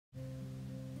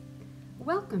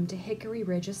Welcome to Hickory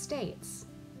Ridge Estates.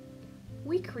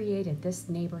 We created this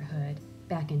neighborhood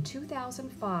back in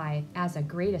 2005 as a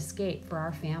great escape for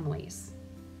our families.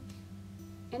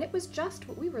 And it was just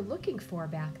what we were looking for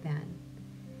back then.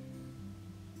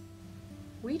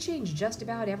 We changed just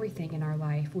about everything in our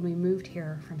life when we moved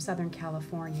here from Southern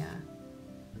California.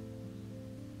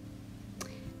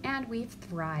 And we've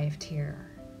thrived here.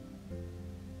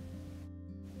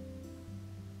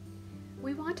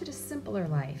 We wanted a simpler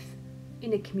life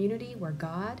in a community where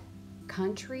God,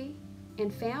 country,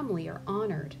 and family are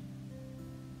honored.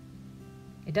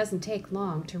 It doesn't take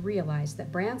long to realize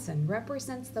that Branson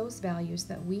represents those values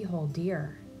that we hold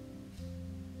dear.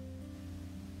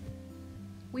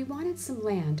 We wanted some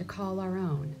land to call our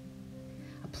own,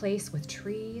 a place with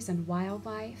trees and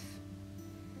wildlife,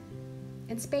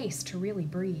 and space to really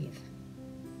breathe.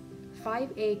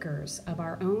 5 acres of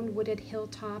our own wooded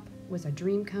hilltop was a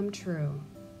dream come true.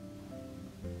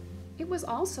 It was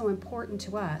also important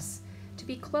to us to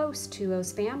be close to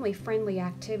those family-friendly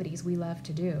activities we love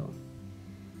to do.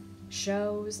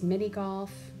 Shows, mini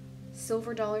golf,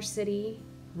 Silver Dollar City,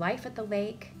 life at the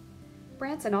lake.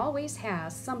 Branson always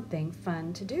has something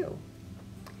fun to do.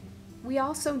 We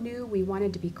also knew we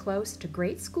wanted to be close to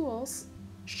great schools,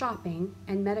 shopping,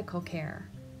 and medical care.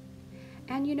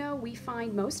 And you know, we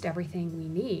find most everything we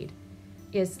need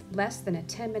is less than a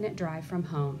 10-minute drive from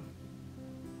home.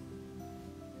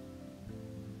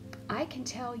 I can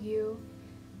tell you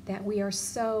that we are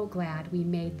so glad we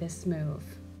made this move.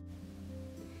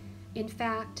 In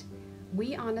fact,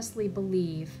 we honestly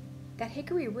believe that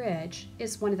Hickory Ridge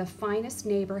is one of the finest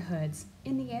neighborhoods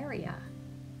in the area.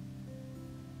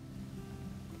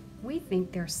 We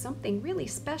think there's something really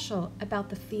special about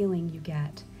the feeling you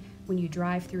get when you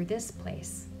drive through this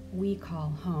place we call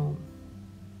home.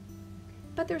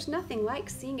 But there's nothing like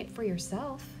seeing it for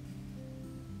yourself.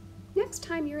 Next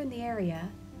time you're in the area,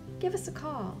 give us a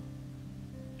call.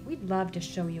 We'd love to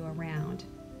show you around.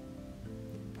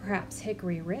 Perhaps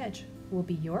Hickory Ridge will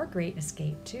be your great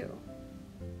escape too.